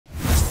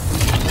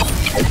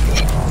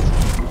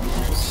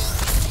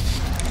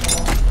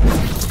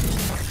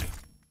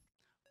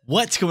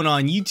What's going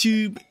on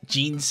YouTube?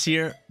 Jeans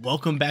here.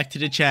 Welcome back to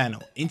the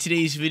channel. In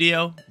today's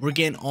video, we're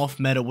getting off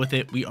meta with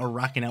it. We are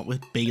rocking out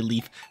with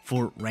Bayleef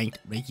for Ranked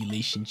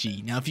Regulation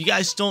G. Now, if you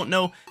guys don't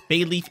know,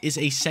 Bayleef is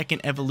a second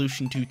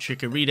evolution to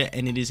Chikorita,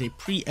 and it is a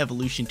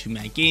pre-evolution to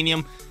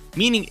Meganium,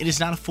 meaning it is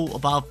not a full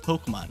evolved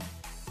Pokemon.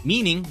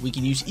 Meaning, we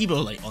can use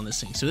Evolite on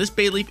this thing. So this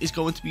Bayleef is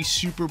going to be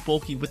super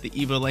bulky with the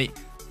Evolite,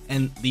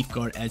 and Leaf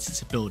Guard adds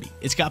its ability.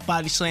 It's got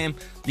Body Slam,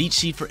 Leech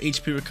Seed for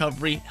HP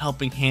recovery,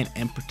 Helping Hand,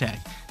 and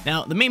Protect.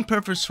 Now, the main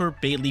purpose for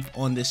Bayleef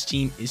on this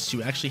team is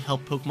to actually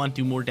help Pokemon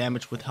do more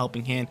damage with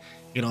Helping Hand.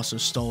 You can also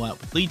stall out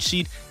with Leech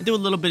Seed and do a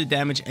little bit of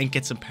damage and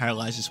get some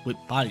paralyzes with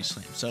Body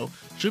Slam. So,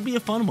 should be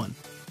a fun one.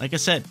 Like I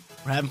said,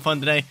 we're having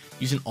fun today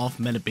using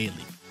off-meta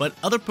Bayleef. But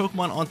other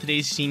Pokemon on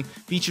today's team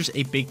features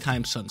a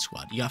big-time Sun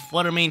Squad. You got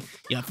Fluttermane,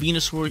 you got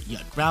Venusaur, you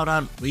got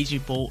Groudon,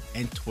 Raging Bolt,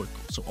 and Torkoal.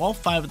 So all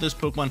 5 of those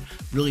Pokemon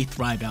really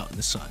thrive out in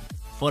the sun.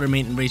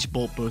 Fluttermane and Raging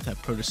Bolt both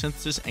have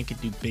photosynthesis and can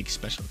do big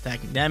special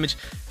attacking damage.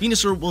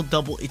 Venusaur will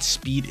double its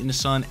speed in the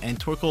sun, and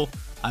Torkoal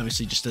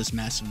obviously just does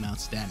massive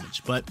amounts of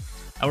damage. But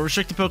our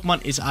restricted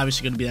Pokemon is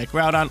obviously going to be that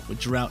Groudon with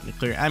Drought and a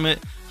Clear Amulet,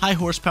 High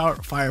Horsepower,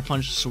 Fire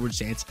Punch, Sword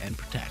Dance, and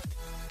Protect.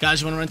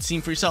 Guys, you want to run the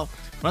team for yourself?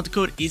 Run the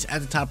code is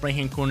at the top right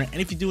hand corner,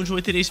 and if you do enjoy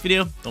today's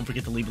video, don't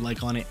forget to leave a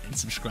like on it and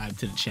subscribe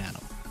to the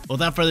channel. But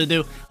without further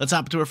ado, let's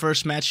hop into our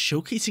first match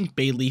showcasing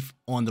Bayleef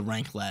on the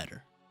rank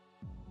ladder.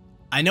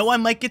 I know I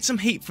might get some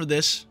hate for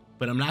this,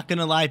 but I'm not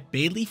gonna lie,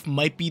 Bayleef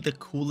might be the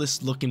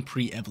coolest looking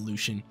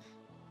pre-evolution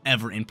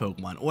ever in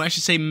Pokemon, or I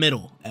should say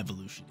middle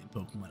evolution in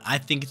Pokemon. I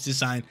think its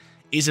design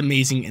is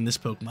amazing, and this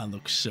Pokemon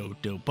looks so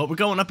dope. But we're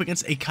going up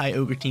against a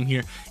Kyogre team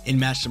here in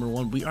match number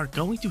 1. We are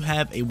going to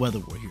have a Weather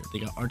War here. They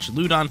got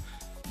Archaludon,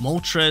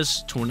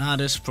 Moltres,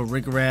 Tornadus,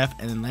 Farigiraf,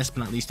 and then last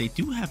but not least, they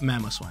do have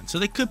Mamoswine. So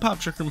they could pop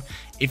Trick Room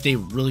if they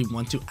really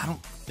want to. I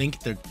don't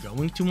think they're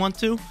going to want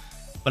to,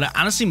 but I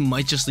honestly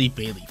might just leave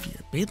Bayleef here.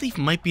 Bayleef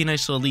might be a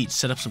nice little lead.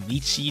 Set up some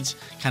Leech Seeds,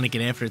 kind of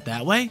get after it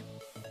that way.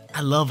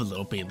 I love a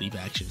little Bayleef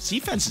action. Its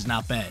defense is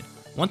not bad.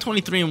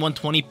 123 and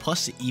 120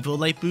 plus the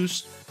Evolite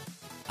boost.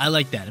 I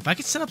like that. If I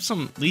could set up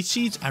some Leech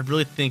Seeds, I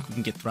really think we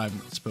can get thriving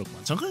with this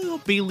Pokemon. So I'm going to go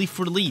Bayleef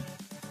for the lead.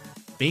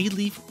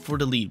 Bayleef for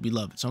the lead. We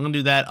love it. So I'm going to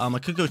do that. I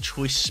could go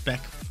Choice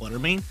Spec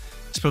Fluttermane.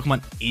 This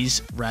Pokemon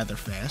is rather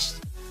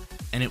fast,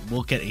 and it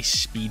will get a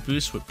speed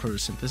boost with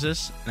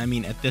photosynthesis. And I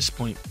mean, at this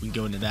point, we can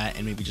go into that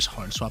and maybe just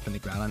hard swap in the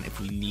Groudon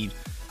if we need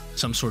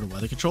some sort of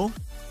weather control.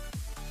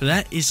 So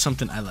that is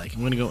something I like.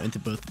 I'm going to go into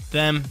both of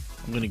them.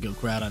 I'm going to go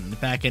Groudon in the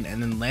back end.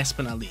 And then last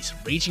but not least,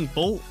 Raging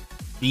Bolt,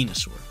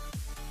 Venusaur.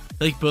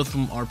 I think both of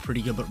them are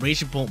pretty good, but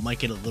Raging Bolt might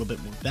get a little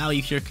bit more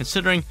value here,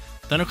 considering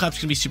Thunderclap's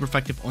going to be super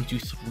effective onto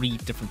 3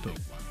 different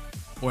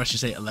Pokemon. Or I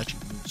should say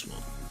Electric Moon as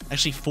well.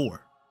 Actually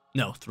 4.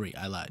 No, 3.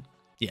 I lied.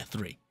 Yeah,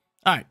 3.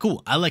 Alright,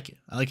 cool. I like it.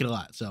 I like it a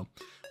lot. So,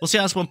 we'll see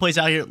how this one plays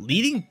out here.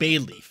 Leading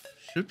Bayleef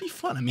should be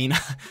fun. I mean,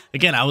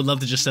 again, I would love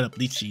to just set up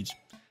Leech Seeds.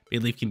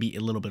 Bayleef can be a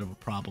little bit of a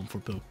problem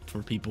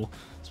for people,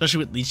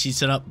 especially with Leech Seeds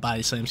set up,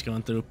 Body Slams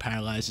going through,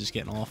 Paralyzes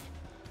getting off.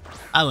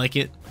 I like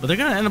it, but they're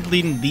going to end up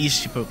leading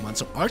these 2 Pokemon.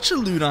 So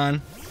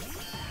Archaludon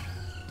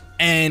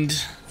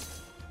and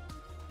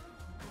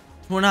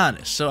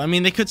Tornadus. So, I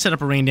mean, they could set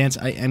up a Rain Dance.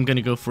 I am going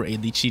to go for a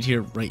Leech Seed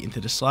here right into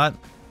the slot.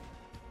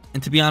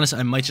 And to be honest,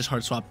 I might just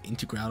hard swap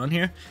into Groudon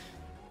here.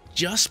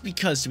 Just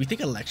because, do we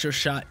think Electro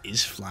Shot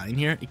is flying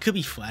here? It could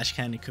be Flash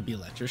Cannon, it could be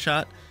Electro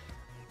Shot.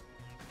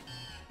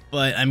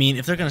 But, I mean,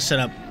 if they're going to set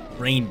up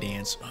Rain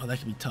Dance, oh, that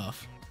could be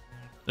tough.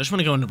 I just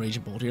want to go into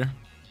Raging Bolt here.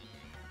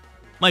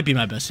 Might be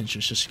my best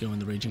interest just to go in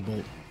the Raging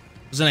Bolt,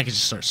 because then I can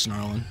just start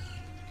snarling.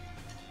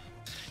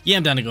 Yeah,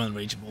 I'm down to go in the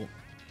Raging Bolt.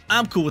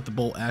 I'm cool with the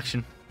Bolt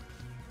action.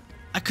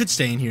 I could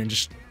stay in here and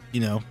just,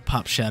 you know,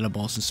 pop Shadow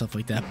Balls and stuff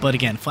like that. But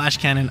again, Flash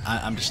Cannon,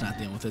 I'm just not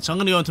dealing with it. So I'm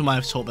going to go into my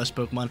assault best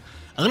Pokemon.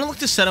 I'm going to look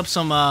to set up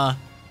some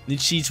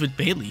Leech Seeds with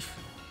Bayleef.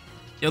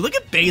 Yo, look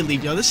at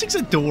Bayleef. Yo, this thing's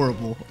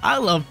adorable. I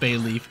love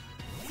Bayleef.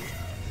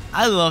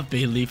 I love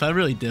Bayleef. I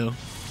really do.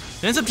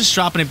 It ends up just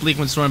dropping a Bleak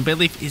Wind Storm.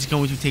 Bayleef is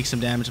going to take some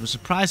damage. I'm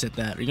surprised at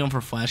that. Are you going for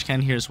a Flash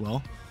Cannon here as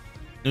well?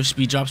 No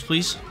speed drops,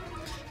 please.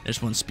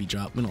 There's one speed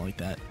drop. We don't like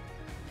that.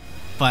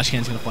 Flash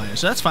Cannon's going to fly here.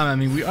 So that's fine. I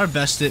mean, we are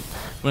vested.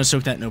 We're going to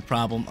soak that, no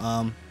problem.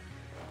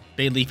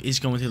 Bayleef is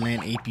going to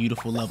land a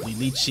beautiful, lovely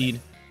Leech Seed.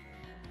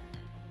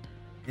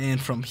 And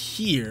from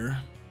here,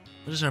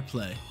 what is our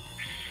play?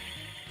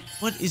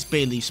 What is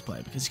Bayleef's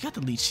play? Because he's got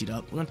the Leech Seed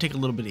up. We're going to take a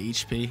little bit of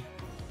HP.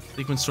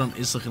 Bleak Wind Storm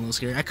is looking a little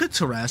scary. I could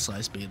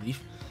Terrasilize Bayleef.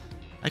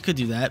 I could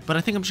do that, but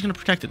I think I'm just going to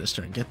protect it this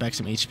turn. Get back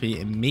some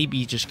HP and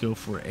maybe just go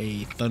for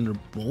a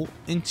Thunderbolt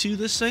into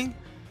this thing.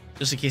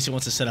 Just in case he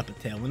wants to set up a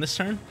Tailwind this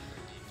turn.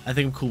 I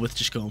think I'm cool with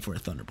just going for a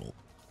Thunderbolt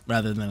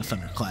rather than a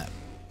Thunderclap.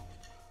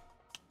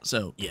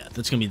 So, yeah,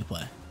 that's going to be the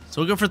play. So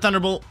we'll go for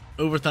Thunderbolt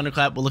over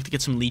Thunderclap. We'll look to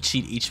get some Leech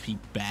Seed HP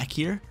back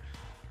here.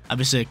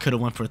 Obviously, I could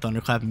have went for a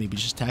Thunderclap and maybe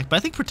just attack. But I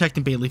think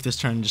protecting Bayleef this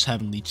turn and just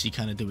having Leech Seed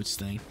kind of do its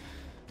thing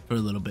for a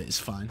little bit is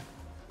fine.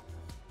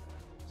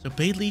 So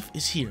Bayleef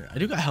is here. I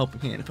do got Helping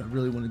Hand if I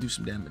really want to do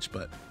some damage,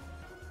 but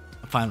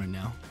I'm fine right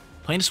now.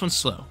 Playing this one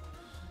slow.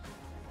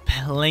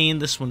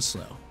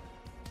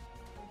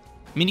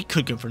 I mean, he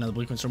could go for another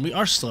Bleak Wind Storm. We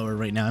are slower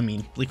right now. I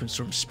mean, Bleak Wind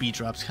Storm speed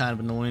drop's kind of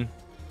annoying.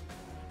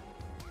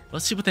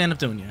 Let's see what they end up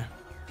doing here.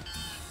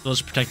 They'll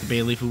just protect the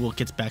Bayleef, who will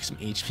get back some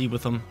HP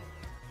with them.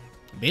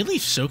 Bayleef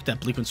soaked that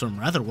Bleak Wind Storm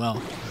rather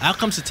well. Out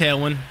comes the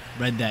Tailwind.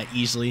 Read that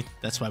easily.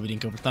 That's why we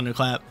didn't go for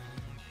Thunderclap.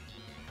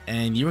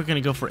 And you were going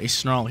to go for a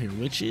Snarl here,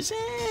 which is,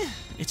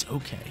 it's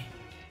okay.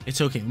 It's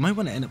okay. We might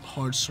want to end up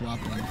hard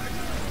swapping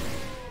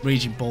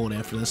Raging Bolt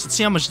after this. Let's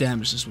see how much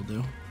damage this will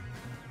do.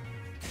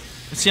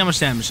 Let's see how much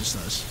damage this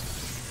does.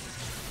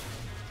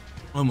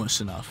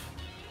 Almost enough.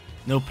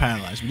 No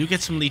Paralyze. We do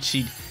get some Leech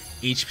Seed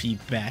HP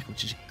back,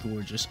 which is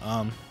gorgeous.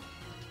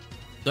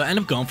 Do I end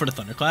up going for the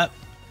Thunderclap?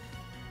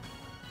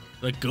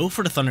 Like, go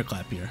for the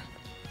Thunderclap here.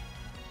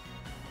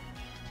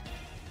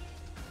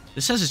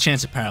 This has a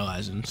chance of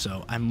paralyzing,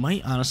 so I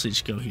might honestly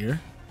just go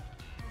here.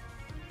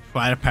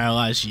 Try to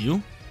paralyze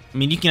you. I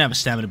mean, you can have a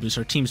stamina boost.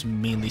 Our team's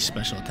mainly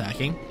special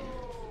attacking.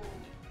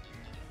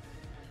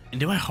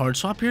 And do I hard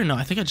swap here? No,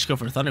 I think I just go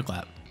for a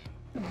Thunderclap.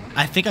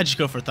 I think I just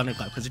go for a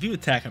Thunderclap, because if you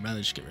attack, I'd rather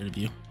just get rid of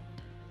you.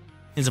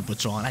 Ends up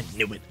withdrawing. I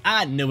knew it.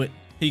 I knew it.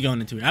 Who you going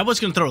into it? I was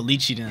going to throw a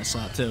Leech Seed in that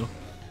slot, too.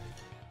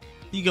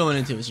 Who you going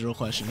into is the real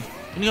question.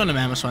 I'm going to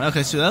Mamoswine.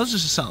 Okay, so that was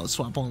just a solid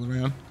swap all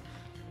around.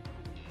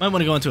 Might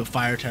want to go into a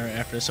Fire Terror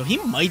after this. So he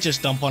might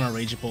just dump on our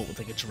Raging Bolt with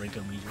like a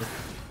Draco Meteor.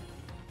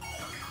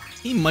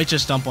 He might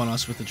just dump on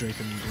us with the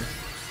Draco Meteor.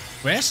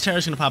 Grass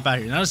Terror's going to pop out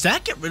here. Now, does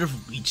that get rid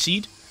of Leech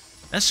Seed?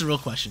 That's the real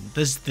question.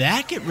 Does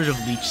that get rid of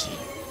Leech Seed?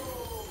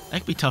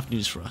 That could be tough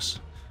news for us.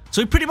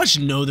 So we pretty much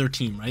know their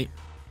team, right?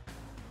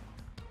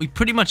 We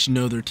pretty much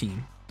know their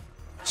team.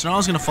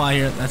 Snarl's going to fly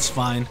here. That's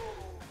fine.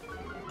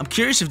 I'm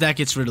curious if that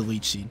gets rid of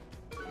Leech Seed.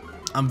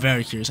 I'm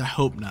very curious. I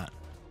hope not.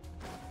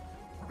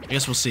 I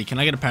guess we'll see. Can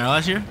I get a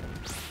Paralyze here?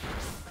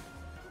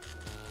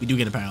 We do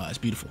get a Paralyze.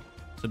 Beautiful.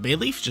 So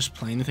Bayleef just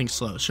playing the thing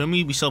slow. Show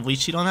me we still have Leech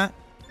Seed on that.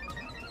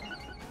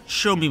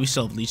 Show me we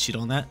still have Leech Seed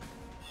on that.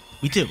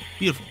 We do.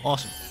 Beautiful.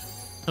 Awesome.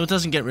 So it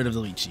doesn't get rid of the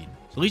Leech Seed.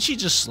 So Leech Seed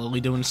just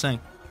slowly doing its thing.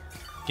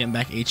 Getting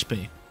back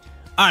HP.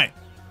 Alright.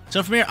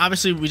 So from here,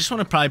 obviously, we just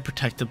want to probably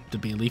protect the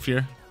Bayleef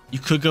here. You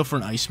could go for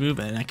an Ice move,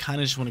 and I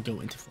kind of just want to go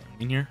into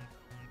Flaming here.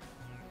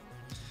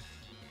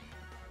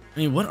 I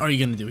mean, what are you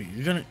going to do here?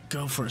 You're going to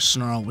go for a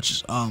Snarl, which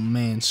is... Oh,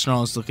 man.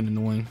 Snarl is looking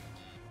annoying.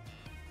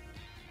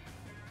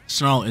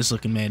 Snarl is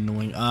looking mad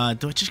annoying.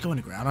 Do I just go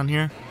into Groudon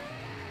here?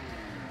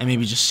 And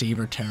maybe just save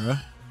our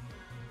Terra?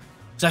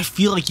 Because I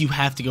feel like you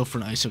have to go for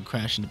an Iso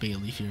Crash into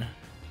Bayleef here.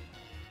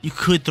 You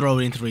could throw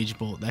it into Raging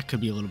Bolt. That could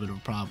be a little bit of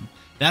a problem.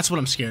 That's what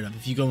I'm scared of.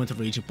 If you go into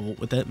Raging Bolt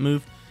with that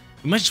move,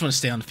 we might just want to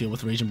stay on the field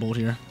with Raging Bolt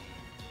here.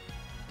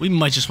 We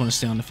might just want to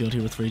stay on the field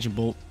here with Raging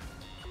Bolt.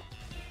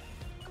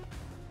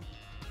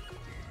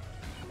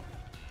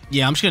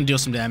 Yeah, I'm just going to deal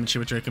some damage here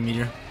with Draco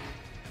Meteor.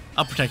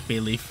 I'll protect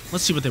Bayleef.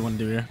 Let's see what they want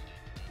to do here.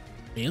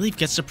 Bayleef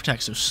gets to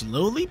protect, so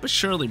slowly but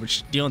surely we're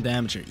just dealing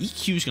damage here.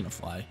 EQ's going to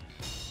fly.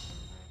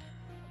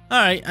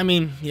 Alright, I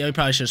mean, yeah, we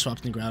probably should have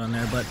swapped the ground on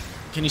there, but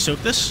can you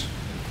soak this?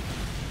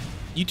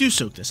 You do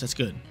soak this, that's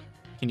good.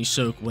 Can you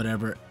soak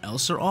whatever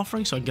else they're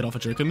offering so I can get off a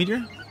Draco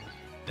Meteor?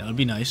 That would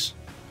be nice.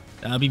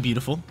 That would be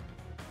beautiful.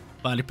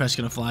 Body Press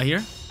going to fly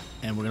here,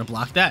 and we're going to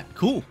block that.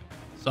 Cool.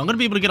 So I'm going to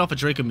be able to get off a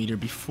Draco Meteor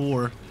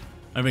before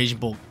my Raging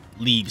Bolt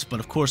leaves, but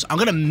of course, I'm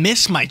going to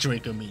miss my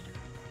Draco Meteor.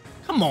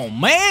 Come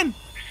on, man!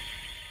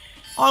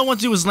 All I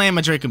want to do is land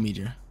my Draco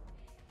Meteor.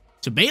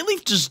 So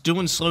Bayleef just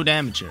doing slow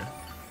damage here.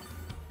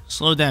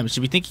 Slow damage.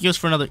 Do we think he goes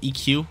for another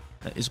EQ?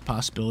 That is a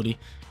possibility.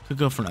 Could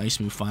go for an Ice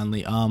move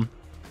finally. I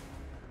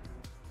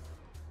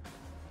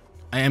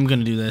am going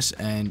to do this,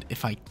 and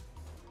if I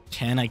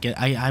can,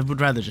 I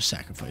would rather just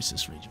sacrifice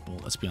this Raging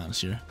Bolt. Let's be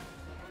honest here.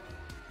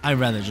 I'd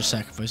rather just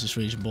sacrifice this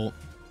Raging Bolt.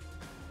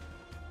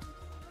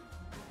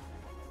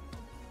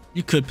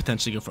 You could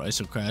potentially go for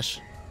Iso Crash.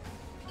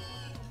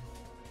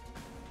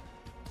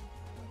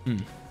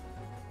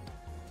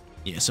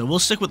 Yeah, so we'll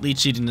stick with Leech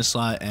Seed in this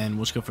slot, and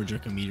we'll just go for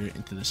Draco Meteor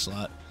into this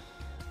slot.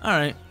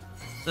 Alright.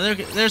 So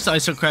there's the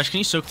Iso Crash. Can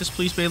you soak this,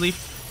 please,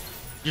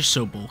 Bayleef? You're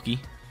so bulky.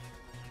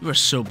 You are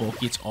so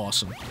bulky. It's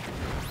awesome.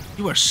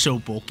 You are so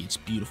bulky. It's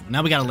beautiful.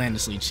 Now we gotta land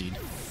this Leech Seed.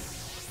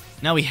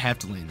 Now we have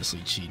to land this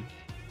Leech Seed.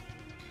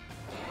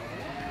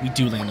 We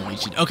do land the Leech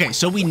Seed. Okay,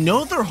 so we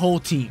know their whole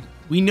team.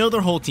 We know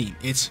their whole team.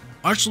 It's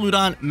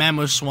Archaludon,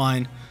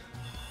 Mamoswine,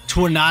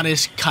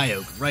 Tornadus,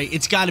 Kyogre, right?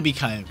 It's got to be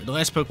Kyogre. The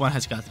last Pokemon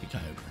has got to be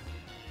Kyogre.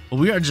 But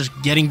we are just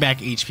getting back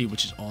HP,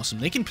 which is awesome.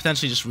 They can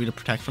potentially just read a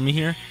Protect from me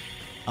here.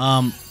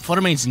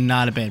 Flutter Mane's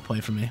not a bad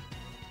play for me.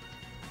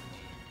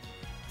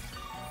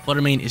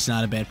 Flutter Mane is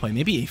not a bad play.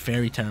 Maybe a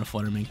Fairy Terra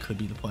Flutter Mane could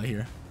be the play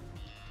here.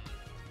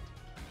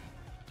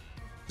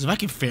 Because if I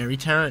can Fairy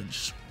Terra and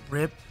just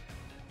rip,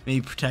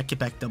 maybe Protect, get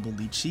back double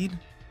Leech Seed,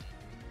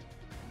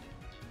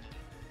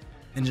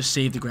 and just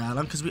save the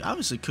Groudon, because we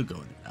obviously could go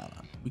into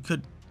Groudon. We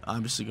could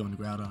obviously go into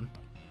Groudon.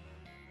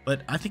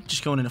 But I think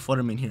just going into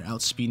Flutter Mane here,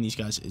 outspeeding these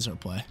guys is our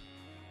play.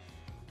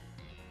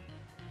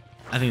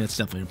 I think that's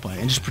definitely our play.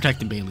 And just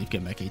protecting Bayleef,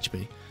 getting back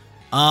HP.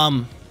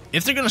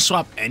 If they're going to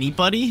swap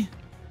anybody,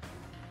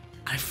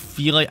 I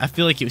feel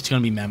like it's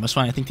going to be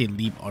Mamoswine. I think they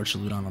leave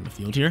Archaludon on the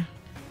field here.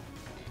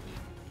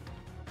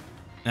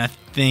 And I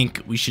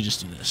think we should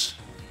just do this.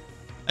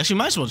 Actually,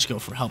 might as well just go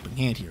for Helping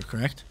Hand here,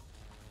 correct?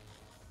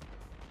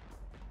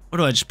 Or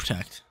do I just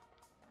protect?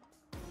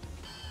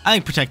 I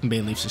think protecting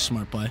Bayleef's a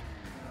smart play.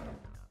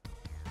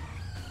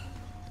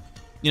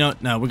 You know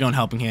what? No, we're going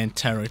Helping Hand,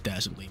 Terror,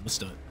 Dazzling Gleam. Let's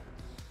do it.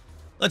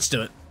 Let's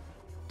do it.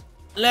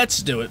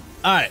 Let's do it.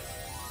 Alright.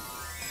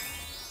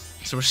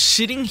 So we're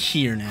sitting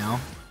here now.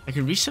 I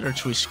can reset our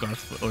Choice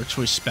Scarf or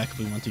Choice Spec if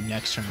we want to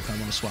next turn if I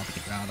want to swap with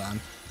the Groudon.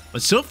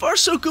 But so far,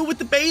 so good with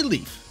the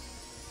Bayleef.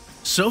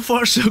 So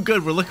far, so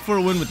good. We're looking for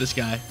a win with this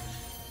guy.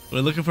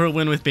 We're looking for a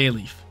win with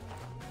Bayleef.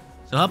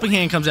 So Helping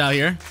Hand comes out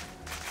here.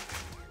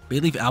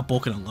 Bayleef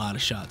outbulking a lot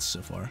of shots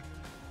so far.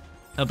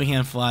 Helping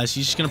Hand flies.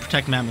 He's just going to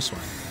protect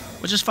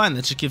Mamoswine, which is fine.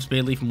 That just gives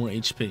Bayleef more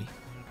HP.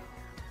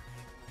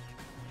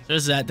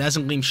 There's that.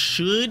 Dazzling Gleam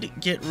should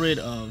get rid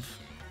of...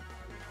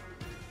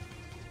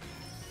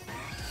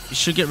 He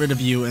should get rid of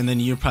you, and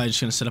then you're probably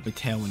just going to set up a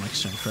Tailwind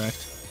next turn,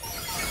 correct?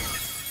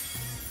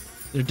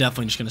 They're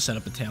definitely just going to set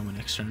up a Tailwind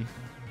next turn.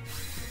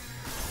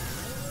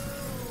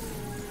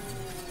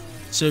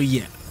 So,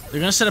 yeah. They're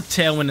going to set up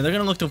Tailwind, and they're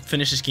going to look to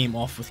finish this game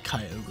off with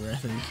Kyogre,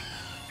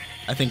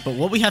 I think. But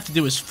what we have to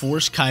do is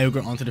force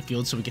Kyogre onto the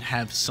field so we can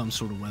have some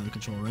sort of weather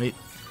control, right?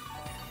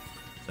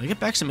 So I get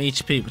back some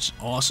HP, which is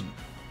awesome.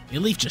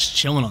 Bayleef just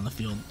chilling on the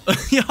field.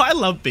 Yo, I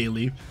love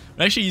Bayleef.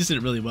 We're actually using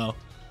it really well.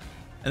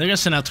 And they're going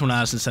to send out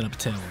Tornadus and set up a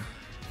Tailwind.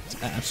 It's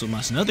an absolute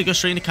must. No, they go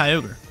straight into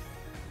Kyogre.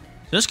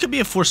 So this could be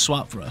a forced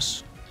swap for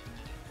us.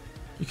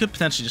 We could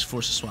potentially just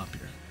force a swap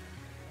here.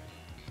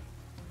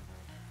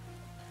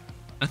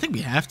 I think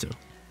we have to.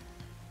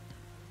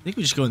 I think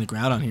we just go in the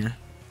Groudon here.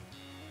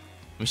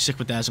 We stick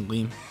with Dazzling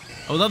Gleam.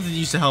 I would love to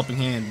use the Helping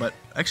Hand, but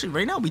actually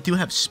right now we do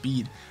have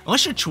speed.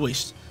 Unless you're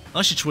choiced.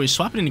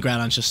 Swap it into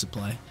Groudon just to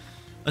play.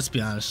 Let's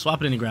be honest.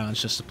 Swap it into Groudon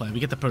just to play. We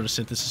get the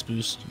Photosynthesis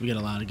boost. We get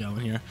a lot of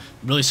going here.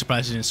 I'm really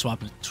surprised I didn't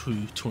swap it to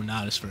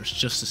Tornadus first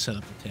just to set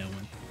up the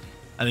Tailwind.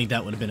 I think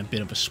that would have been a bit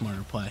of a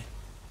smarter play.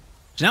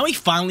 So now we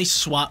finally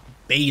swap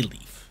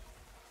Bayleef.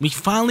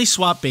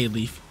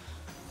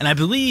 And I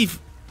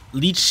believe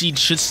Leech Seed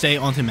should stay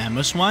onto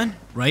Mamoswine,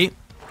 right?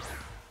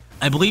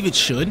 I believe it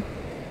should.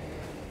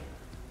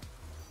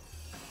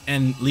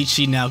 And Leech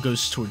Seed now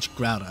goes towards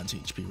Groudon's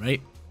HP,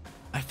 right?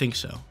 I think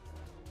so.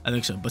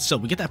 But still,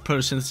 we get that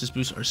Photosynthesis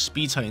boost. Our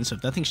speed's heightened, so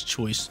if that thing's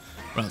Choice,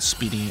 we're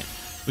outspeeding it.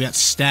 We got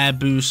Stab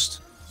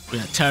boost. We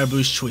got Terra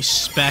boost, Choice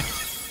Spec.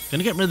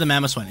 Gonna get rid of the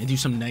Mamoswine and do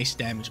some nice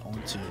damage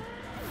onto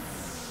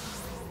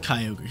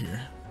Kyogre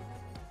here.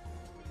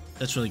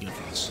 That's really good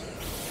for us.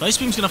 So Ice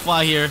Beam's gonna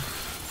fly here.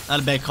 Not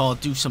a bad call.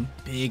 Do some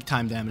big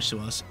time damage to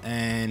us.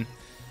 And...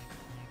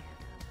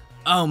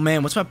 oh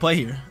man, what's my play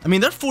here? I mean,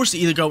 they're forced to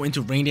either go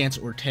into Rain Dance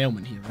or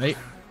Tailwind here, right?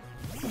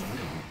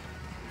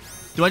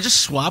 Do I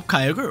just swap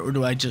Kyogre, or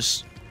do I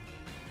just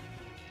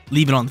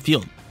leave it on the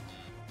field?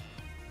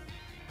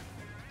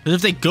 Because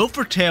if they go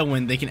for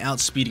Tailwind, they can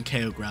outspeed and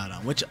KO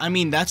Groudon, which, I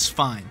mean, that's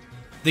fine.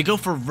 If they go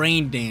for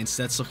Rain Dance,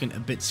 that's looking a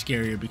bit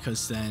scarier,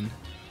 because then...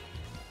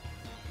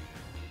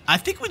 I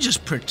think we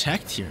just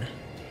protect here.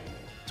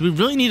 Do we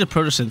really need a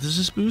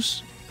Photosynthesis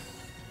boost?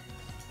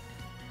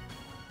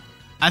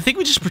 I think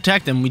we just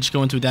protect them, we just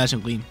go into a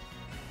Dazzling Gleam.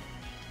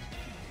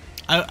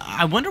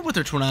 I wonder what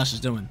their Tornadus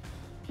is doing.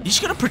 He's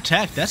gonna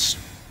protect. That's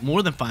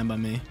more than fine by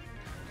me.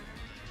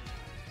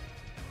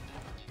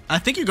 I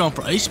think you're going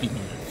for Ice Beam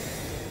here.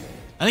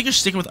 I think you're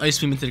sticking with Ice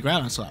Beam into the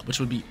Groudon slot, which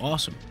would be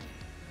awesome.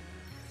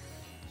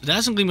 So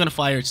Dazzling Gleam gonna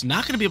fire. It's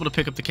not gonna be able to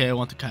pick up the KO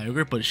onto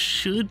Kyogre, but it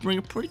should bring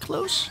it pretty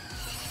close.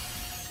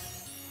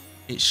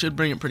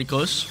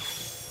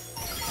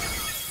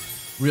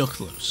 Real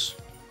close.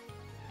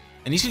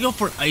 And he's gonna go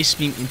for Ice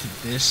Beam into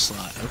this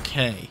slot.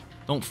 Okay.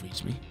 Don't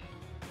freeze me.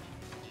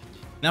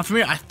 Now from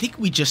here, I think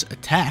we just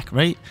attack,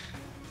 right?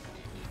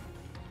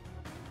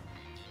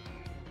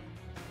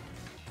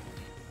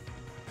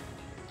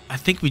 I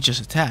think we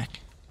just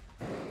attack.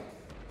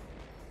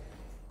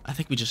 I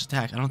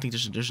don't think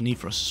there's a need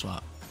for us to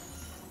swap.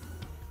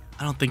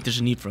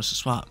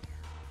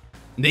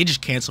 And they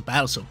just cancel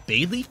battle. So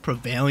Bayleef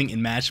prevailing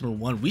in match number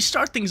 1. We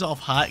start things off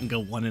hot and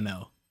go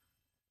 1-0.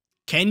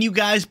 Can you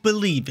guys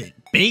believe it?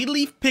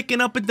 Bayleef picking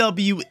up a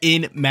W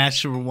in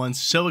match number 1.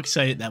 So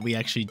excited that we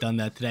actually done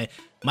that today.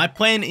 My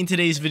plan in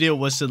today's video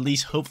was to at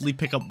least hopefully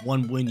pick up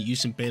one win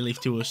using Bayleef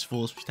to his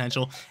fullest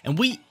potential, and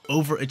we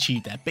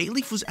overachieved that.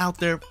 Bayleef was out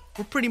there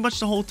for pretty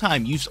much the whole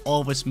time, used all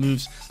of its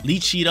moves,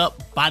 Leech Seed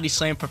up, Body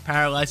Slam for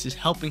Paralyzes,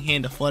 Helping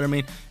Hand to Flutter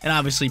Mane, and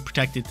obviously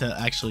protected to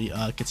actually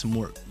get some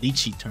more Leech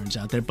Seed turns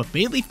out there. But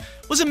Bayleef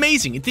was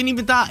amazing. It didn't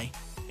even die.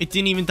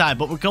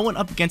 But we're going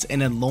up against an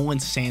Alolan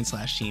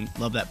Sandslash team.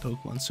 Love that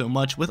Pokemon so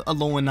much, with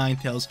Alolan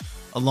Ninetales,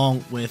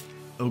 along with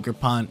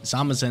Ogerpon,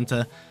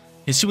 Zamazenta,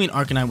 Hisuian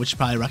Arcanine, which is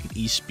probably rocking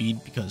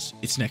E-Speed because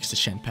it's next to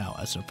Shenpao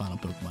as their final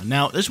Pokemon.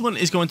 Now, this one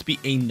is going to be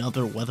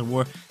another Weather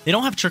War. They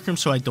don't have Trick Room,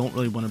 so I don't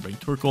really want to bring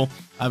Torkoal.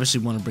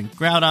 Obviously, want to bring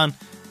Groudon.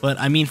 But,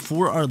 I mean,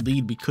 for our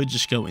lead, we could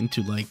just go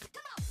into, like,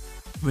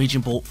 Raging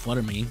Bolt,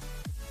 Flutter Mane.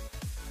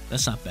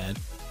 That's not bad.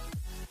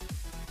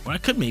 Or I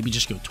could maybe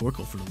just go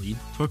Torkoal for the lead.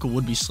 Torkoal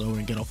would be slower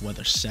and get off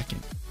Weather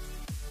second.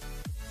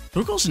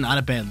 Torkoal's not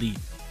a bad lead.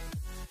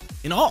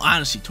 In all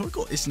honesty,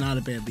 Torkoal is not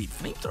a bad lead.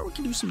 Flamethrower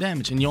can do some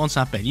damage, and Yawn's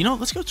not bad. You know,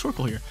 let's go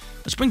Torkoal here.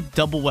 Let's bring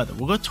double weather.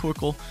 We'll go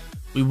Torkoal.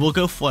 We will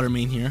go Flutter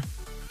Mane here.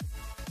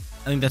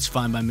 I think that's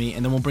fine by me.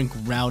 And then we'll bring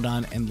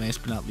Groudon, and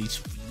last but not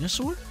least,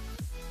 Venusaur.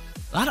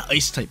 A lot of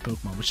Ice-type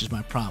Pokemon, which is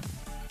my problem.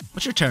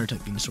 What's your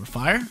Terra-type Venusaur?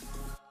 Fire?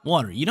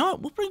 Water. You know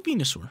what? We'll bring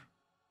Venusaur.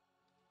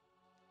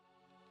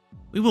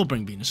 We will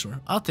bring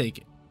Venusaur. I'll take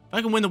it. If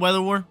I can win the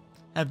Weather War,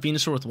 have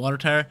Venusaur with Water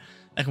Terra,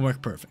 that can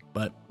work perfect.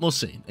 But we'll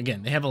see.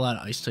 Again, they have a lot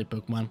of Ice-type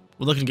Pokemon.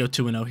 We're looking to go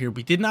 2-0 here.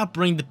 We did not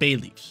bring the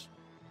Bayleefs.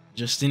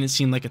 Just didn't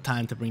seem like a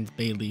time to bring the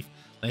Bayleef.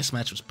 Last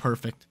match was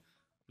perfect.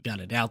 We got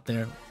it out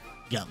there.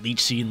 We got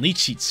Leech Seed. Leech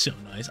Seed's so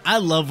nice. I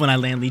love when I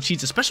land Leech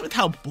Seeds, especially with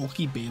how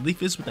bulky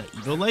Bayleef is with that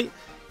Evo Light.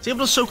 It's able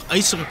to soak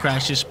Ice Liquid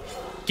Crashes,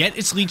 get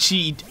its Leech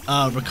Seed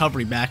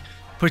recovery back,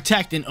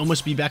 protect, and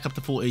almost be back up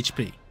to full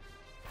HP.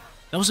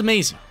 That was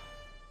amazing.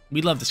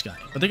 We love this guy.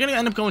 But they're going to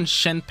end up going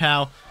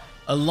Shenpao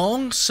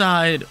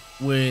alongside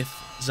with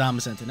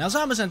Zamazenta. Now,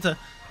 Zamazenta, a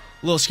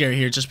little scary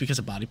here just because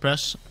of body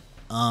press.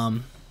 I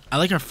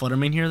like our Flutter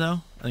Mane here,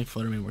 though. I think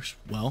Flutter Mane works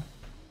well.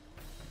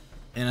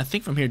 And I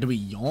think from here, do we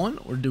Yawn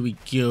or do we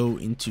go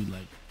into,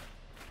 like,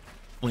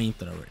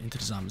 Flamethrower into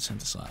the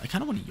Zamazenta slot? I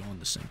kind of want to Yawn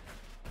this thing.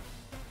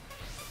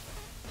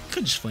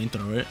 Could just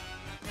Flamethrower it.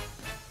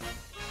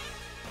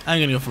 I'm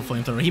going to go for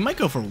Flamethrower. He might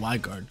go for a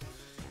Wide Guard.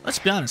 Let's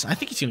be honest. I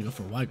think he's going to go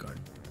for a Wide Guard.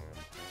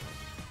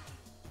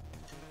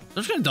 I'm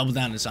just going to double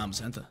down to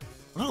Zamazenta.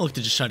 I'm going to look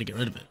to just try to get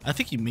rid of it. I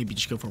think you maybe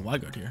just go for a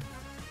Wide Guard here.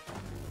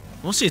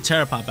 We'll see a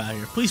Terra pop out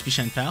here. Please be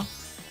Shenpao.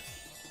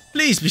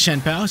 Please be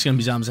Shenpao. It's going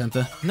to be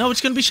Zamazenta. No, it's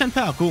going to be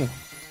Shenpao. Cool.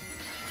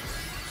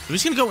 So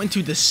he's going to go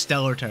into the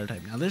Stellar Terra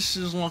type. Now, this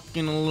is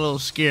looking a little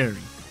scary.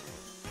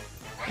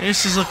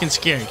 This is looking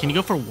scary. Can you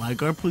go for a Wide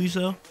Guard, please,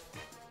 though?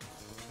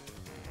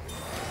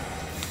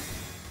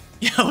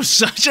 Yo,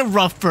 such a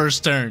rough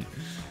first turn.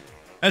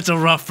 That's a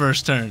rough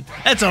first turn.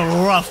 That's a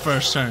rough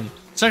first turn.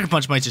 Sucker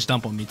Punch might just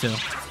dump on me, too.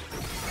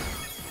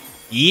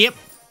 Yep.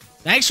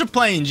 Thanks for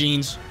playing,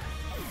 Jeans.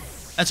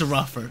 That's a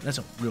rough first. That's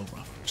a real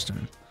rough first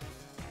turn.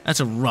 That's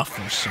a rough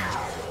first turn.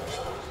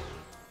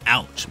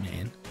 Ouch,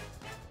 man.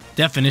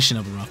 Definition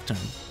of a rough turn.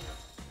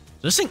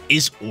 This thing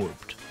is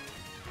orbed.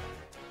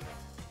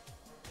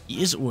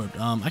 He is orbed.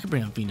 I can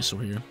bring out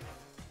Venusaur here.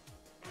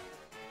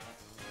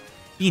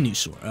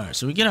 Venusaur. Alright,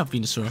 so we get out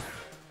Venusaur.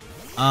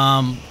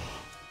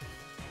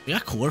 We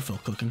got Chlorophyll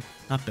cooking.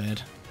 Not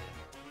bad.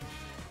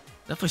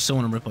 Definitely still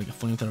want to rip like a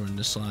Flamethrower in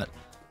this slot.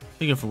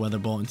 They go for Weather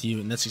Ball into you,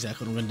 and that's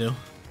exactly what I'm going to do.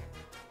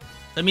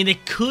 I mean, they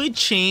could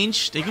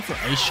change. They go for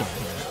Ice Shard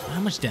here. How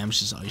much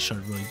damage is Ice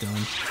Shard really doing?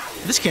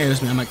 If this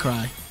carries me, I might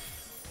cry.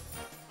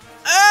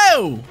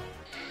 Oh!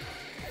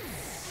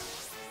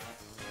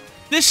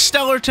 This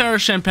Stellar Terra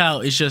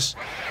Shenpao is just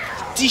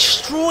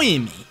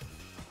destroying me.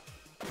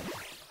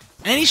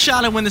 Any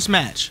shot I win this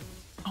match.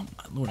 Oh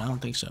my lord, I don't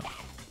think so.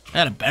 I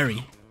had a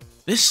berry.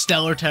 This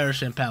Stellar Terra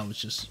Shenpao was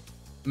just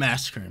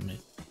massacring me.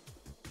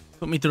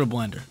 Put me through a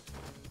blender.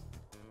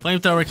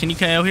 Flamethrower, can you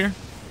KO here?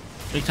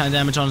 Big time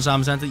damage on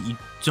Zamazenta? You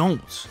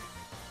don't.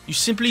 You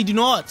simply do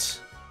not.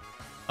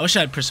 I wish I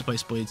had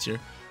Precipice Blades here.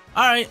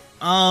 Alright,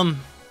 what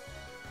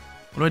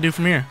do I do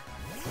from here?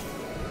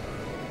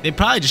 They'd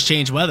probably just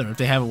change weather if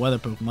they have a weather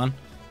Pokemon.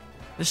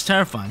 This is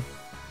terrifying.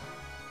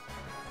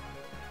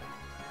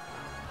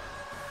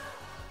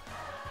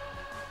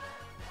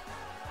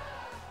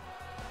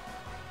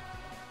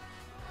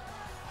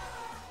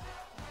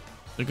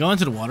 They're going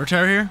to the Water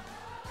Tower here?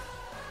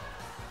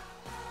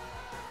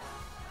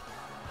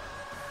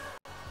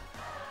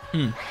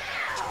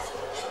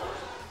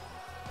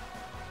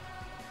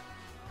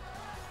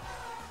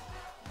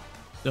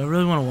 Do I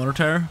really want a Water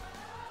Tower?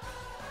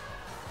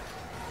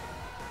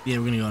 Yeah,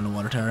 we're gonna go into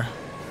Water Tower.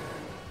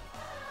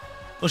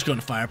 Let's go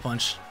into Fire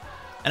Punch.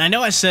 And I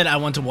know I said I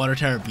want to Water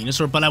Tower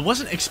Venusaur, but I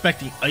wasn't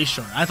expecting Ice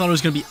Shard. I thought it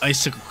was gonna be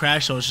Icicle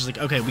Crash, so I was just like,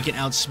 okay, we can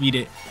outspeed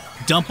it,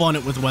 dump on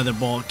it with Weather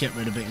Ball, get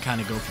rid of it, and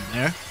kind of go from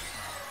there.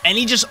 And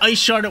he just Ice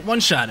Sharded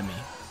one-shotted me.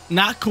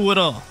 Not cool at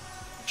all.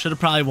 Should have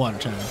probably Water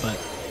Tower, but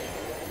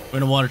we're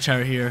gonna Water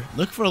Tower here.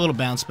 Look for a little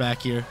bounce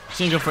back here. He's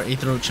gonna go for a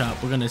Throat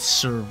Chop. We're gonna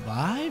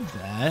survive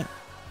that,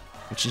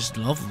 which is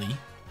lovely.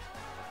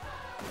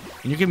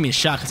 And you're giving me a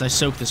shot because I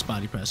soaked this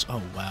body press.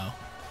 Oh, wow.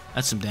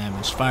 That's some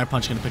damage. Fire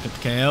Punch going to pick up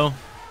the KO.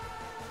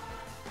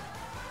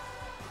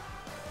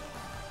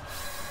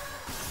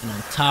 And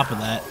on top of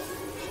that,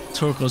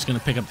 Torkoal's going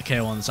to pick up the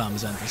KO on the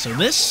Zamazenta. So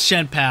this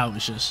Shenpao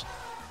is just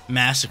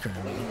massacring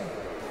me.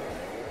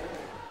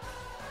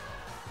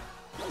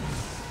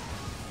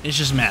 It's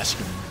just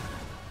massacring me.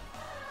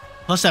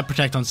 Plus that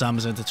Protect on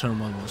Zamazenta turn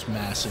 1 was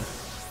massive.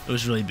 It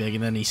was really big.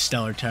 And then he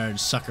Stellar Terra,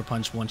 Sucker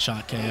Punch,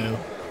 one-shot KO.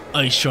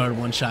 Ice Shard,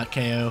 one-shot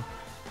KO.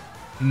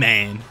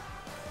 Man,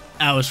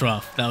 that was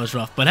rough. That was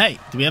rough. But hey,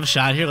 do we have a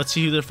shot here? Let's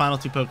see who their final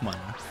 2 Pokemon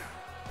are.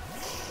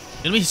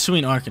 Gonna be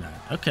Sweet Arcanine.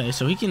 Okay,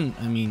 so he can,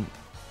 I mean,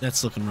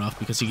 that's looking rough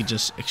because he could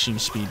just Extreme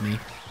Speed me.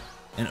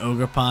 And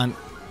Ogerpon,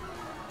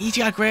 he's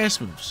got grass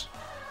moves.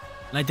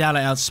 And I doubt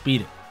I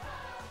outspeed it.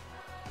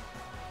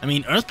 I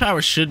mean, Earth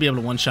Power should be able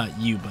to one-shot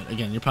you, but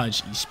again, you're probably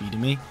just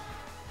E-speeding me.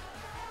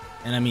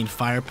 And I mean,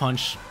 Fire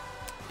Punch,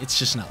 it's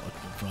just not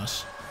looking good for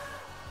us.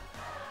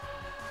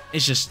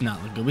 It's just not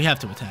looking good. We have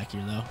to attack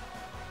here, though.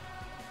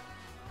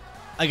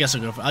 I guess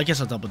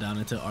I'll double down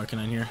into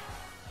Arcanine here.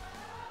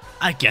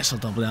 I guess I'll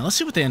double down. Let's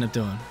see what they end up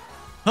doing.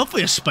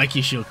 Hopefully a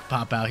Spiky Shield could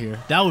pop out here.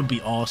 That would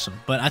be awesome.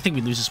 But I think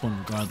we lose this one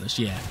regardless.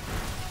 Yeah.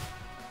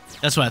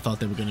 That's what I thought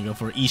they were going to go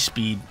for.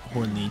 E-Speed,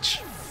 Horn Leech.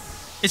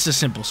 It's a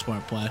simple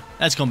smart play.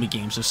 That's going to be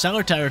game. So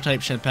Stellar Terror type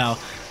Shenpao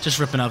just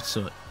ripping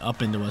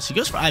up into us. He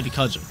goes for Ivy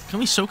Cudgel. Can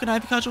we soak an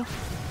Ivy Cudgel?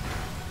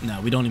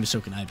 No, we don't even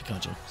soak an Ivy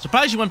Cudgel.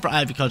 Surprised you went for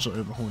Ivy Cudgel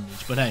over Horn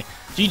Leech. But hey,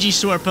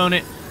 GG's to our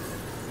opponent.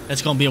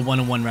 That's going to be a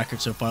 1-1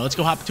 record so far. Let's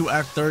go hop to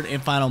our third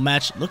and final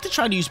match. Look to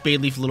try to use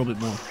Bayleef a little bit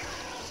more.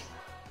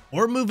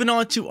 We're moving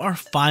on to our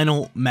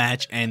final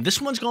match, and this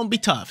one's going to be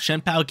tough.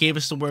 Shenpao gave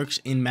us the works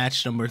in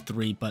match number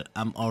 3, but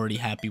I'm already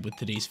happy with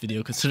today's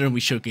video, considering we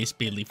showcased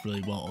Bayleef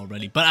really well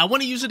already. But I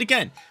want to use it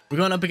again. We're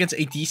going up against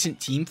a decent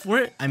team for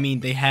it. I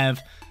mean, they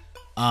have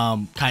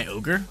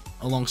Kyogre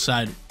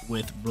alongside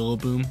with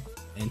Rillaboom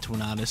and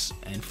Tornadus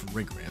and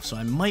Farigiraf. So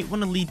I might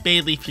want to lead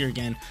Bayleef here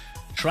again,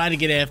 try to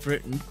get after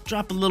it, and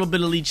drop a little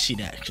bit of Leech Seed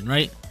action,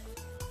 right?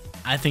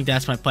 I think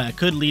that's my play. I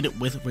could lead it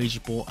with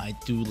Raging Bolt. I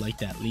do like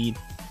that lead.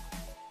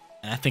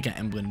 And I think I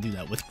am going to do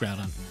that with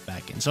Groudon in the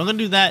back end. So I'm going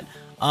to do that.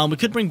 We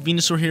could bring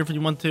Venusaur here if you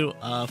want to.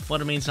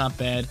 Fluttermane's not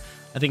bad.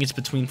 I think it's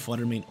between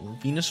Fluttermane or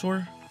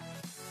Venusaur.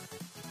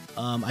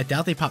 I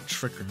doubt they pop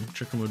Trick Room.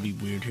 Trick Room would be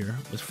weird here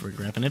with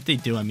Farigiraf. And if they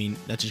do, I mean,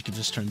 that just gives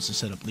us turns to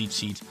set up Leech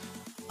Seeds.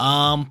 What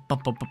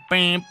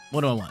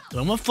do I want? Do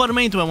I want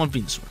Fluttermane or do I want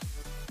Venusaur?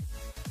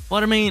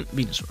 Fluttermane,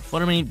 Venusaur.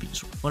 Fluttermane,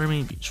 Venusaur.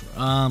 Fluttermane,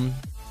 Venusaur.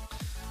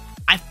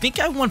 I think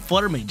I want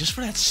Fluttermane just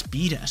for that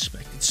speed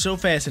aspect. It's so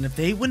fast, and if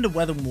they win the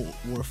Weather War,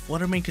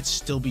 Fluttermane could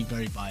still be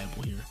very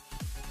viable here.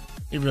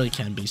 It really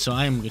can be, so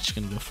I am just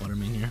going to go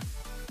Fluttermane here.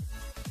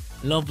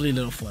 Lovely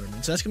little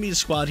Fluttermane. So that's going to be the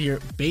squad here.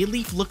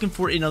 Bayleef looking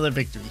for another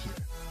victory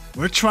here.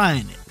 We're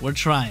trying it. We're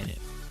trying it.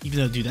 Even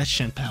though, dude, that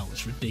Shenpao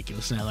was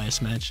ridiculous in that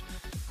last match.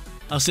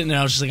 I was sitting there,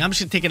 I was just like, I'm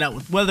just going to take it out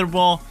with Weather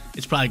Ball.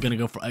 It's probably going to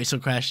go for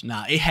Iso Crash.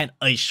 Nah, it had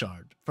Ice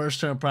Shard.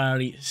 First turn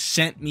priority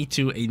sent me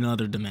to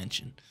another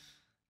dimension.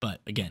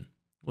 But, again,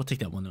 we'll take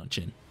that one on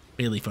chin.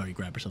 Bayleef already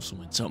grabbed herself some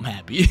wins, so I'm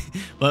happy.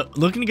 But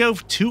looking to go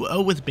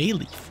 2-0 with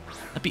Bayleef.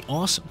 That'd be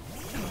awesome.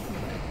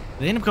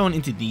 They end up going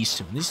into these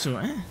two. These two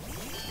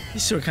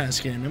are kind of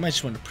scary. I might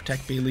just want to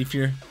protect Bayleef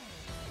here.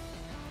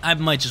 I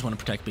might just want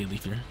to protect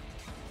Bayleef here.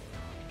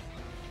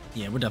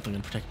 Yeah, we're definitely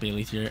going to protect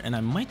Bayleef here. And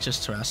I might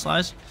just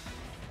Terrasilize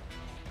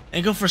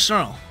and go for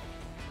Snarl.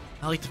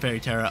 I like the Fairy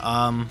Terra.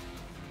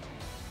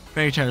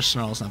 Fairy Terra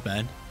Snarl is not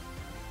bad.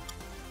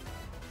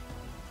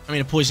 I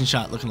mean, a Poison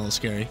Shot looking a little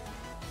scary.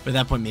 But at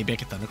that point, maybe I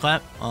could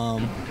Thunderclap.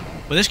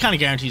 But this kind of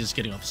guarantees us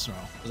getting off a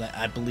Snarl. Because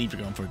I believe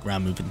you're going for a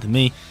ground move into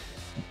me.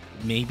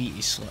 Maybe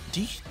a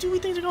Sludge. Do we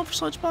think they're going for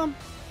Sludge Bomb?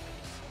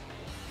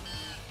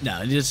 No,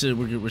 we're just going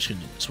to do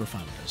this. We're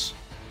fine with this.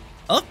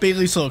 I love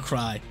Bayleef's little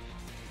cry.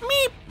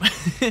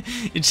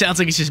 Meep! It sounds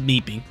like it's just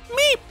meeping.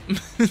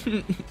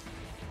 Meep!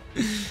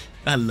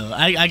 I love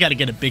it. I got to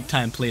get a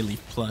big-time Bayleef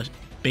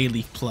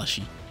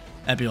plushie.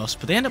 That'd be awesome.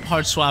 But they end up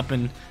hard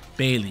swapping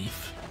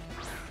Bayleef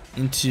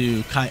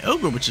into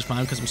Kyogre, which is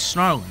fine because I'm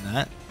snarling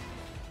that.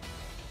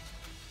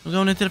 We're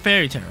going into the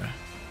Fairy Terra.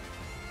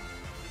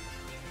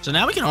 So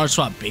now we can hard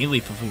swap Bayleef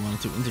if we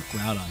wanted to into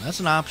Groudon. That's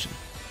an option.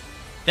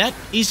 That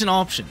is an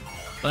option.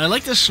 But I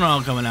like the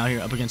Snarl coming out here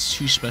up against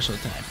two special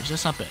attackers.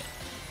 That's not bad.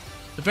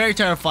 The Fairy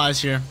Terra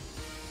flies here.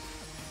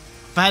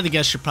 If I had to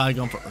guess, you're probably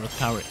going for Earth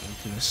Power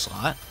into this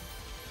slot.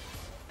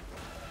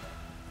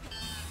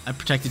 I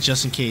protected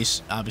just in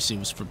case. Obviously, it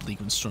was for Bleak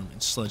Wind Storm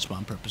and Sludge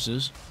Bomb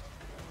purposes.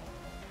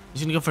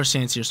 He's gonna go for a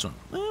Sandsear Storm,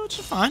 which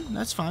is fine.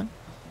 That's fine.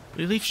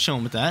 Bayleef's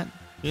chilling with that.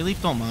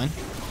 Bayleef don't mind.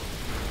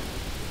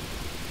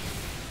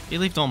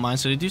 Bayleef don't mind,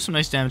 so they do some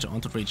nice damage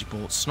onto Raging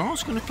Bolt.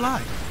 Snarl's gonna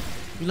fly.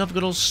 We love a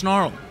good old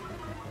Snarl.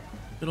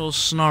 Good old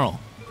Snarl.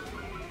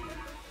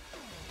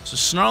 So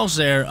Snarl's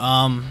there. Do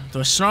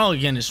I Snarl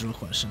again is the real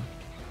question.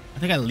 I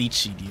think I Leech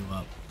Seed you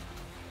up.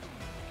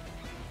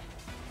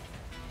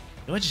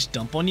 Do I just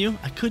dump on you?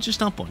 I could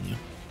just dump on you.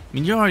 I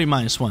mean, you're already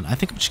 -1. I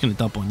think I'm just gonna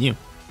dump on you.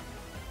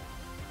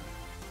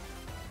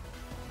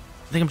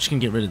 I think I'm just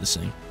gonna get rid of this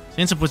thing. So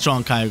he ends up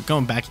withdrawing Kyogre,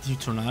 going back into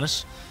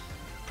Tornadus.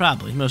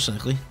 Probably, most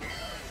likely.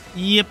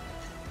 Yep.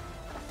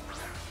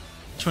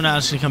 Tornadus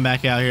is gonna come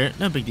back out here.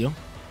 No big deal.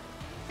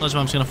 Sludge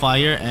Bomb's gonna fly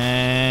here,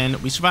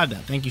 and we survived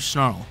that. Thank you,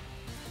 Snarl.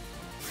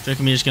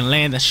 Dracometer's gonna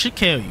land. That should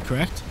KO you,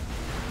 correct?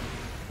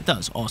 It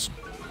does. Awesome.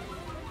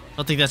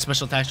 I'll take that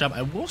special attack drop.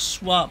 I will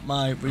swap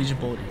my Raging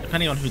Bolt,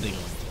 depending on who they go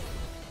into.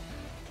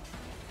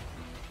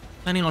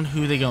 Depending on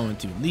who they go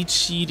into. Leech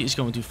Seed is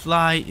going to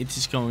fly. It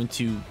is going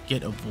to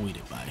get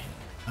avoided by him.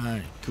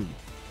 Alright, cool.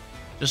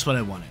 Just what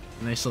I wanted.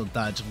 A nice little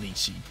dodge of Leech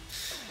Seed.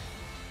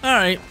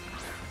 Alright.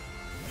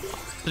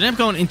 So then I'm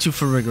going into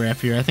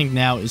Farigiraf here. I think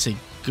now is a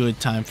good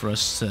time for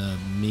us to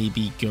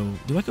maybe go...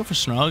 Do I go for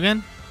Snarl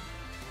again?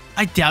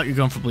 I doubt you're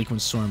going for Bleak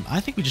Wind Storm. I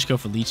think we just go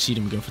for Leech Seed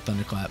and we go for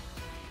Thunderclap.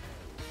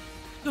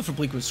 Go for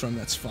Bleak Storm,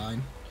 that's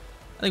fine.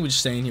 I think we're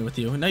just staying here with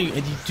you. Now you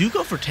do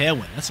go for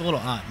Tailwind. That's a little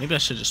odd. Maybe I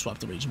should just swap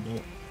the Raging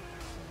Bolt.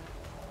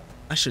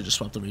 I should just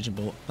swap the Raging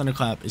Bolt.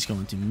 Thunderclap is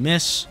going to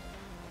miss.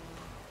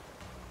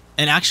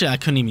 And actually, I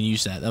couldn't even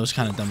use that. That was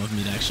kind of dumb of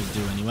me to actually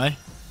do anyway.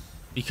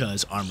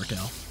 Because Armor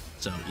Tail.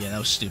 So, yeah, that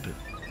was stupid.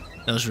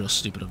 That was real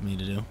stupid of me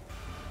to do.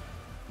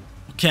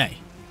 Okay.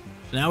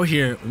 So now we're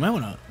here. We might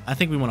want to... I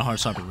think we want to hard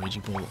swap a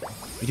Raging Bolt.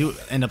 We do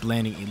end up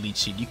landing a Leech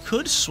Seed. You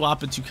could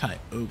swap it to Kyogre.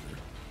 You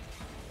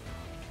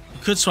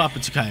could swap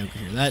it to Kyogre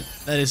here. That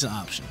is an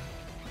option.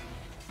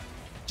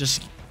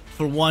 Just,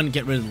 for one,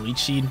 get rid of the Leech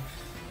Seed.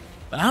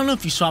 But I don't know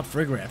if you swap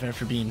Frigoraph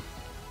after being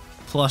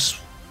 +1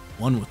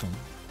 with them.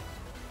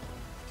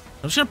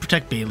 I'm just going to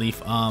protect Bayleef.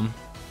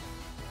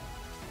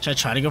 Should I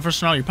try to go for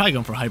Snarl? You're probably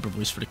going for Hyper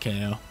Voice for the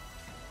KO.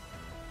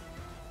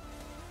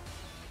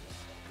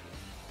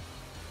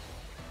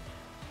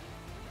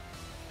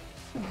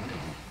 I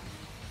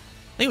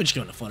think we're just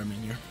going to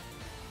Fluttermane here.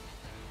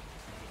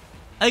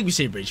 I think we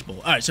save Rage Bolt.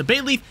 Alright, so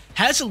Bayleef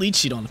has a Leech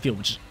Seed on the field,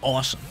 which is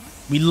awesome.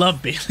 We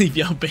love Bayleef.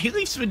 Yo,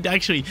 Bayleef's been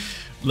actually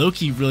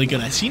low-key really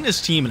good. I've seen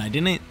this team, and I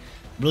didn't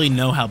really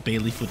know how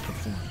Bayleef would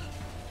perform.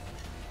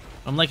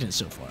 I'm liking it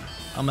so far.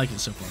 I'm liking it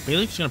so far.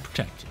 Bayleef's going to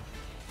protect you.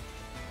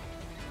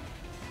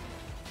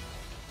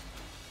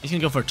 He's going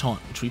to go for a Taunt,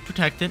 which we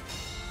protected.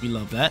 We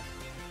love that.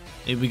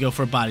 Maybe we go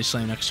for a Body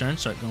Slam next turn.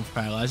 Start going for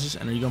Paralyzes.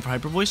 And are you going for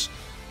Hyper Voice?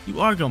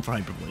 You are going for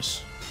Hyper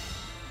Voice.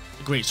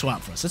 A great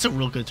swap for us. That's a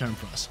real good turn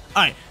for us.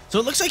 Alright, so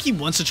it looks like he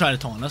wants to try to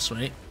taunt us,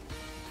 right?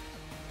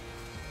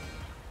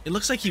 It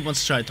looks like he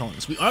wants to try to taunt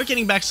us. We are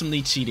getting back some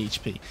Leech Seed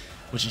HP,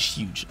 which is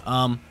huge.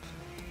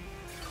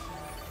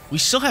 We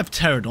still have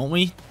Terra, don't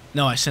we?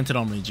 No, I sent it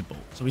on Raging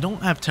Bolt. So we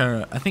don't have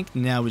Terra. I think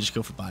now we just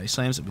go for Body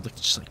Slams and we look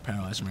to just like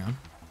paralyze around.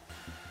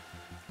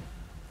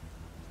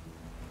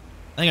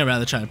 I think I'd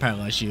rather try to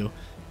paralyze you.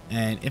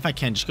 And if I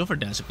can, just go for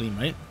Dazzle Gleam,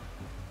 right?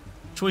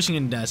 Choicing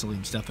in Dazzle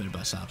Gleam is definitely the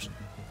best option.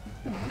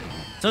 So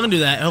I'm gonna do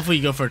that. Hopefully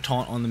you go for a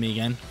taunt on me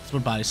again. So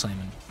we're Body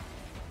Slamming.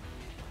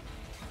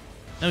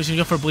 No, he's gonna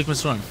go for a Bleak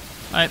Storm.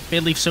 Alright,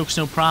 Bayleef Soak's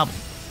no problem.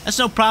 That's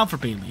no problem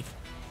for Bayleef.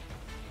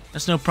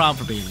 That's no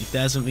problem for Bayleef.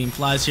 Dazzle Gleam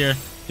flies here,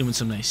 doing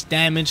some nice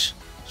damage.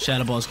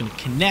 Shadow Ball is gonna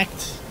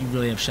connect. You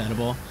really have Shadow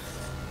Ball.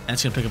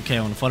 That's gonna pick up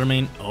KO on the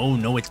Fluttermane. Oh,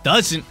 no, it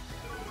doesn't.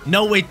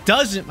 No, it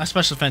doesn't. My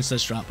special defense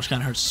does drop, which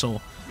kind of hurts the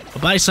soul.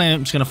 But Body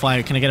Slam is gonna fly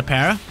here. Can I get a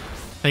para?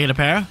 Can I get a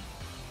para?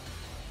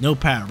 No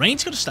para.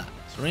 Rain's gonna stop.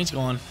 So Rain's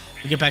gone.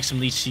 We get back some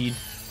Leech Seed.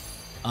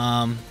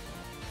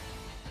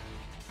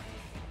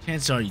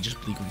 Chances are you just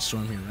Bleak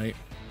Storm here, right?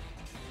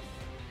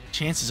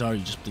 Chances are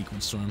you just Bleak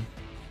Storm.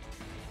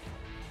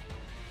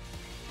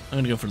 I'm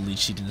gonna go for Leech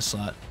Seed in the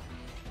slot.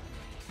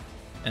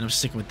 And I'm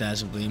sticking with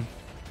Dazzle Gleam.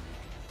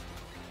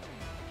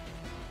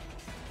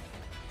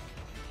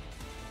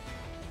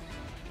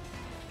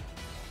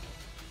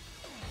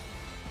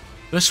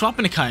 Do I swap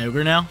into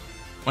Kyogre now?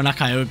 Or not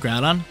Kyogre,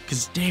 Groudon?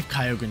 Because they have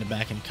Kyogre in the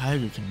back, and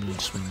Kyogre can really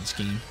just win this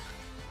game.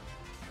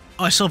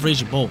 Oh, I still have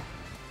Raging Bolt.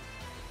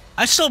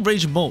 I still have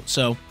Raging Bolt,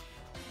 so...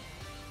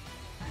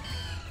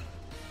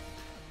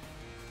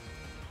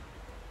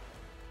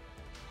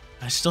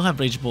 I still have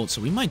Raging Bolt,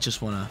 so we might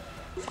just want to...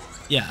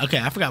 Yeah, okay,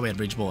 I forgot we had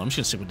Raging Bolt. I'm just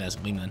going to stick with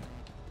Dazzle Gleam then.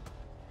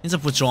 Ends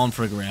up withdrawing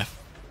Frigoraph.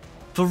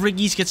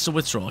 Friggies gets the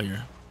withdrawal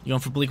here. You going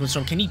for Bleak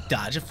Storm? Can he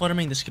dodge a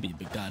Fluttermane? This could be a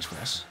big dodge for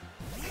us.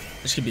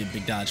 This could be a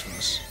big dodge for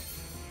us.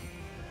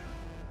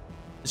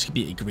 This could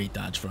be a great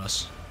dodge for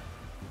us.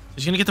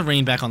 He's going to get the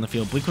Rain back on the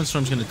field. Bleak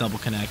Storm's going to double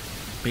connect.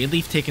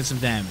 Bayleef taking some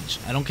damage.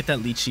 I don't get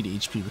that Leech Seed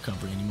HP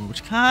recovery anymore,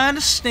 which kind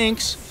of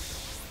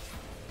stinks.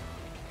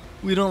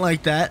 We don't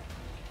like that.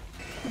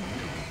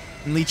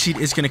 And Leech Seed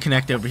is going to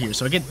connect over here,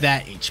 so I get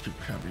that HP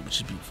recovery, which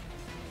is beautiful.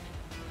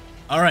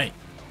 Alright.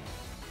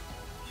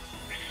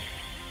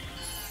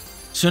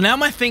 So now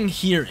my thing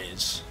here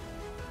is...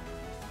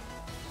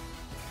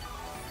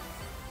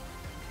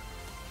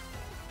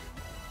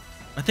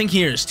 My thing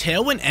here is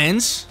Tailwind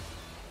ends,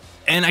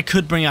 and I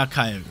could bring out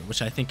Kyogre,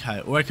 which I think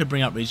or I could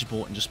bring out Raging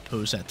Bolt and just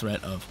pose that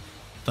threat of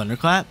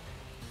Thunderclap.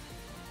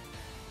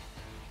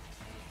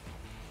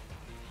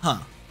 Huh.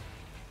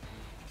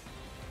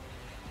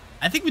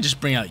 I think we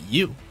just bring out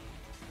you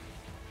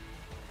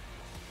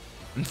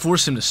and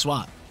force him to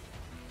swap.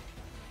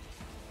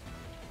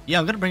 Yeah,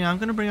 I'm gonna bring out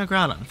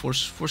Groudon.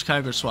 Force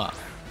Kyogre to swap.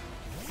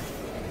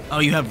 Oh,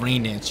 you have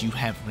Rain Dance. You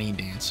have Rain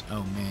Dance.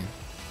 Oh man,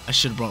 I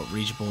should have brought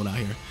Raging Bolt out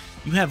here.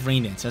 You have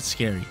Rain Dance. That's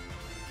scary.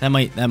 That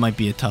might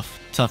be a tough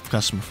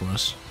customer for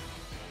us.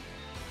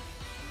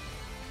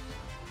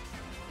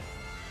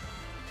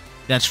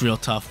 That's real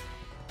tough.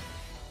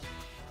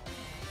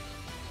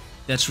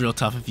 That's real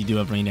tough if you do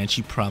have Rain Dance.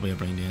 You probably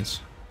have Rain Dance.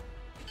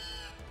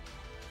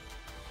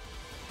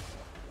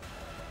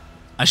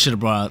 I should have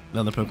brought out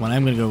the other Pokemon.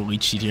 I'm going to go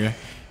Leech Seed here.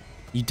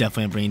 You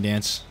definitely have Rain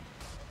Dance.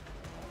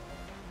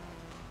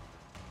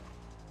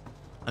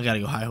 I got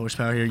to go high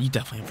horsepower here. You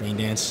definitely have Rain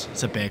Dance.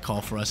 It's a bad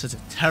call for us. It's a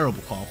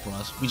terrible call for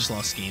us. We just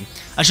lost the game.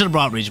 I should have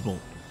brought Raging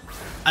Bolt.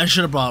 I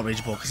should have brought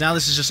Raging Bolt because now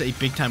this is just a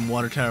big time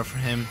Water Terror for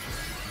him.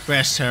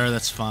 Grass Terror,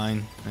 that's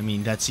fine. I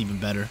mean, that's even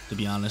better, to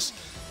be honest.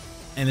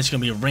 And it's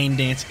going to be a Rain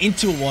Dance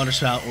into a Water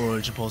Spout or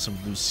a Pulse and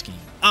Loose Scheme.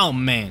 Oh,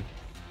 man.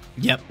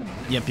 Yep.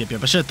 I should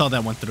have thought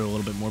that went through a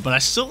little bit more. But I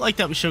still like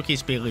that we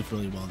showcased Bayleef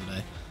really well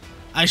today.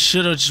 I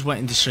should have just went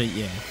into straight,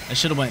 yeah. I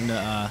should have went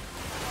into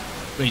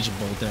Raging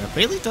Bolt there.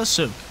 Bayleef does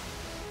soak.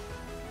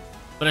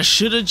 But I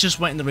should have just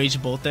went into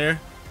Raging Bolt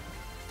there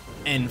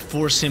and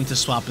forced him to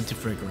swap into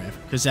Frigoraph.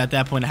 Because at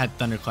that point I had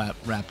Thunderclap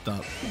wrapped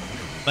up.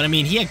 But I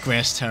mean, he had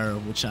Grass Terror,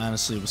 which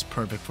honestly was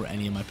perfect for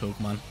any of my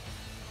Pokemon.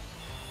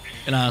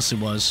 It honestly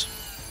was.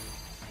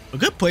 A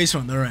good place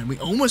from their end. We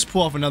almost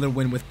pull off another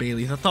win with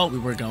Bayleef. I thought we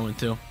were going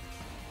to.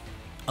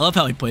 I love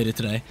how he played it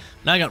today.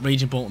 Now I got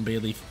Raging Bolt and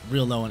Bayleef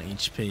real low on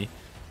HP.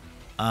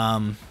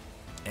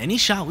 Any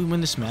shot we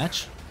win this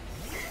match?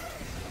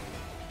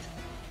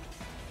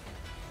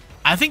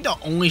 I think the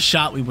only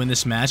shot we win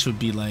this match would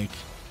be like...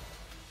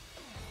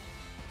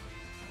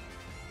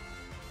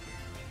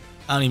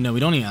 I don't even know. We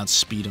don't even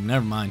outspeed him.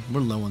 Never mind.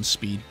 We're low on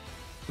speed.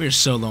 We are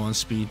so low on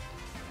speed.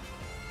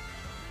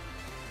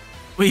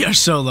 We are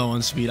so low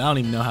on speed. I don't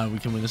even know how we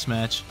can win this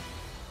match.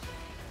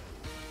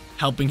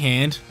 Helping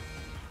Hand.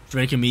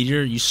 Drake and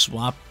Meteor. You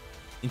swap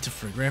into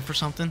Frigoraph or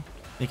something?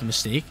 Make a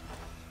mistake?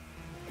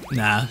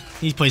 Nah.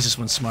 He plays this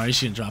one smart.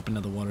 He's going to drop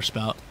another Water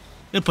Spout.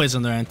 Good plays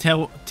on their end.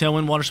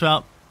 Tailwind Water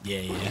Spout.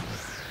 Yeah.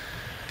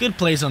 Good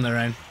plays on their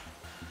end.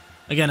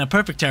 Again, a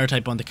perfect Terror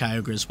type on the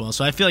Kyogre as well.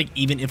 So I feel like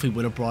even if we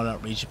would have brought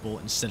out Raging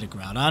Bolt instead of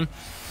Groudon,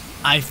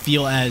 I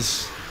feel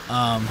as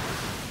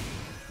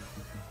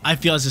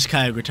this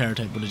Kyogre Terror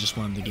type would have just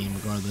won the game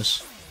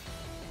regardless.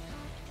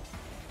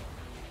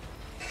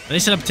 They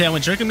set up a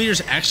Tailwind. Draco Meteor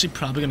is actually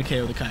probably going to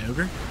KO the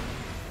Kyogre.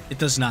 It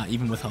does not,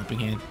 even with Helping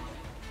Hand.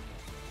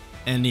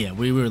 And yeah,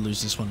 we were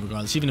losing this one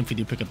regardless, even if we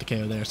do pick up the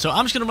KO there. So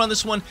I'm just going to run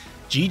this one.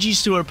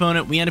 GG's to our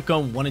opponent. We end up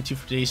going 1 and 2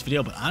 for today's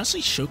video, but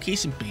honestly,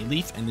 showcasing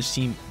Bayleef and this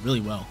team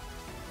really well.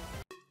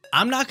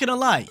 I'm not going to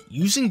lie,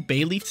 using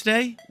Bayleef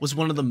today was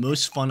one of the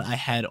most fun I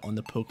had on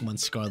the Pokemon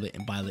Scarlet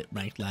and Violet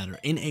ranked ladder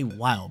in a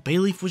while.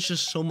 Bayleef was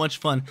just so much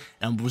fun,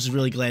 and I was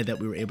really glad that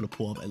we were able to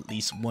pull off at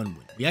least 1 win.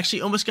 We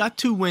actually almost got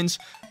 2 wins,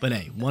 but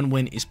hey, 1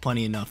 win is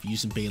plenty enough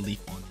using Bayleef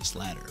on this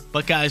ladder.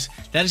 But guys,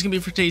 that is going to be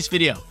it for today's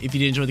video. If you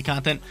did enjoy the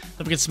content,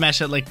 don't forget to smash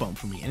that like button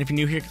for me. And if you're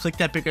new here, click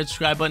that big red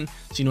subscribe button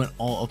so you know when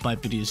all of my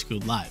videos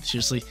go live.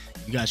 Seriously,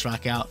 you guys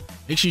rock out.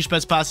 Make sure you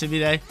spread positivity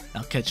today, and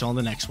I'll catch you on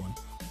the next one.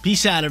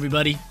 Peace out,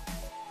 everybody.